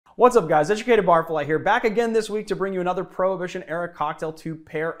What's up, guys? Educated Barfly here, back again this week to bring you another Prohibition era cocktail to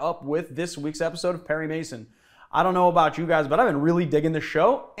pair up with this week's episode of Perry Mason. I don't know about you guys, but I've been really digging this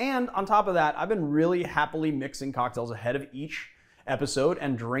show, and on top of that, I've been really happily mixing cocktails ahead of each episode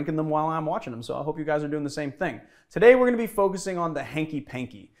and drinking them while I'm watching them, so I hope you guys are doing the same thing. Today, we're going to be focusing on the Hanky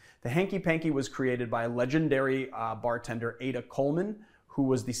Panky. The Hanky Panky was created by legendary bartender Ada Coleman, who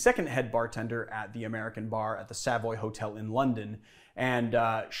was the second head bartender at the American Bar at the Savoy Hotel in London. And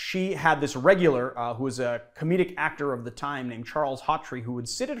she had this regular, who was a comedic actor of the time named Charles Hawtrey, who would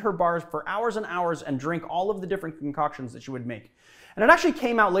sit at her bars for hours and hours and drink all of the different concoctions that she would make. And it actually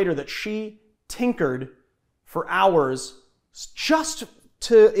came out later that she tinkered for hours just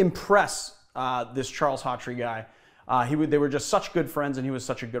to impress this Charles Hawtrey guy. They were just such good friends, and he was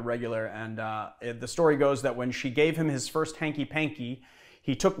such a good regular. And the story goes that when she gave him his first Hanky Panky,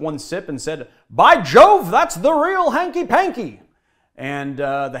 he took one sip and said, "By Jove, that's the real Hanky Panky!" And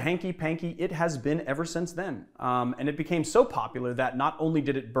the Hanky Panky, it has been ever since then. And it became so popular that not only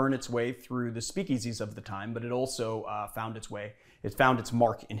did it burn its way through the speakeasies of the time, but it also found its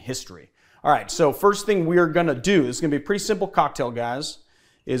mark in history. All right, so first thing we're gonna do, this is gonna be a pretty simple cocktail, guys,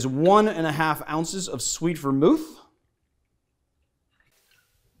 is 1.5 ounces of sweet vermouth.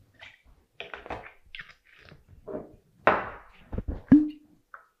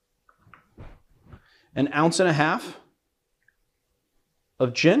 An 1.5 ounces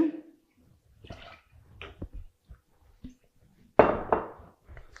of gin.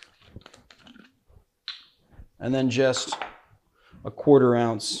 And then just a 1/4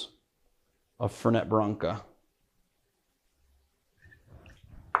 ounce of Fernet Branca.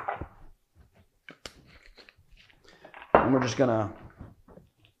 And we're just gonna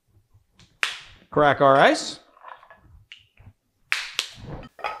crack our ice.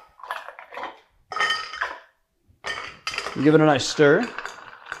 Give it a nice stir.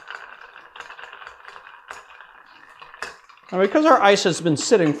 Now, because our ice has been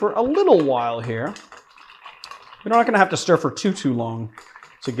sitting for a little while here, we're not going to have to stir for too long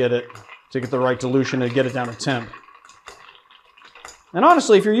to get the right dilution, to get it down to temp. And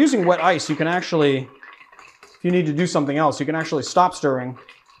honestly, if you're using wet ice, you can actually, if you need to do something else, you can actually stop stirring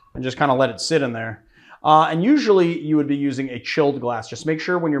and just kind of let it sit in there. And usually you would be using a chilled glass. Just make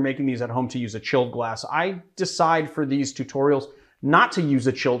sure when you're making these at home to use a chilled glass. I decide for these tutorials not to use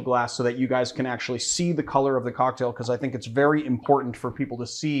a chilled glass so that you guys can actually see the color of the cocktail, because I think it's very important for people to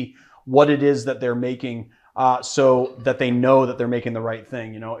see what it is that they're making, so that they know that they're making the right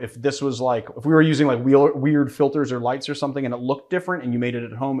thing. You know, if this was like, if we were using like weird filters or lights or something and it looked different and you made it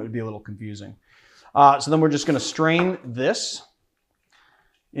at home, it would be a little confusing. So then we're just going to strain this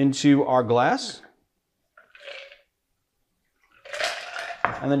into our glass.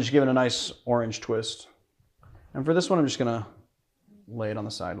 And then just give it a nice orange twist. And for this one, I'm just going to lay it on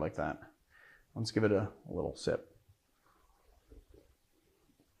the side like that. Let's give it a little sip.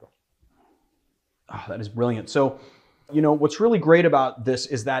 Oh, that is brilliant. So, you know, what's really great about this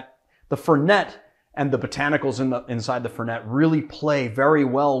is that the Fernet and the botanicals inside the Fernet really play very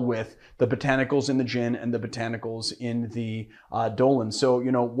well with the botanicals in the gin and the botanicals in the Dolan. So,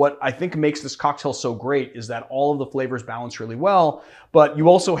 you know, what I think makes this cocktail so great is that all of the flavors balance really well, but you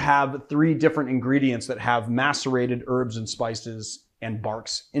also have 3 different ingredients that have macerated herbs and spices and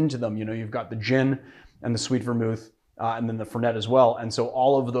barks into them. You know, you've got the gin and the sweet vermouth, and then the Fernet as well. And so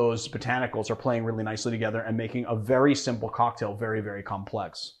all of those botanicals are playing really nicely together and making a very simple cocktail very, very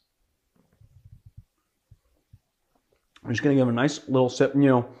complex. I'm just going to give a nice little sip. You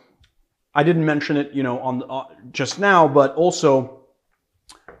know, I didn't mention it, you know, on just now, but also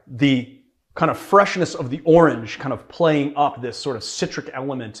the kind of freshness of the orange kind of playing up this sort of citric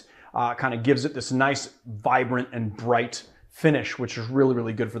element kind of gives it this nice, vibrant and bright finish, which is really,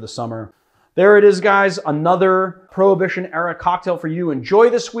 really good for the summer. There it is, guys. Another Prohibition era cocktail for you. Enjoy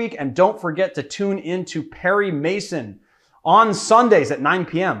this week, and don't forget to tune in to Perry Mason on Sundays at 9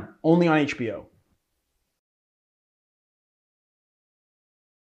 p.m. only on HBO.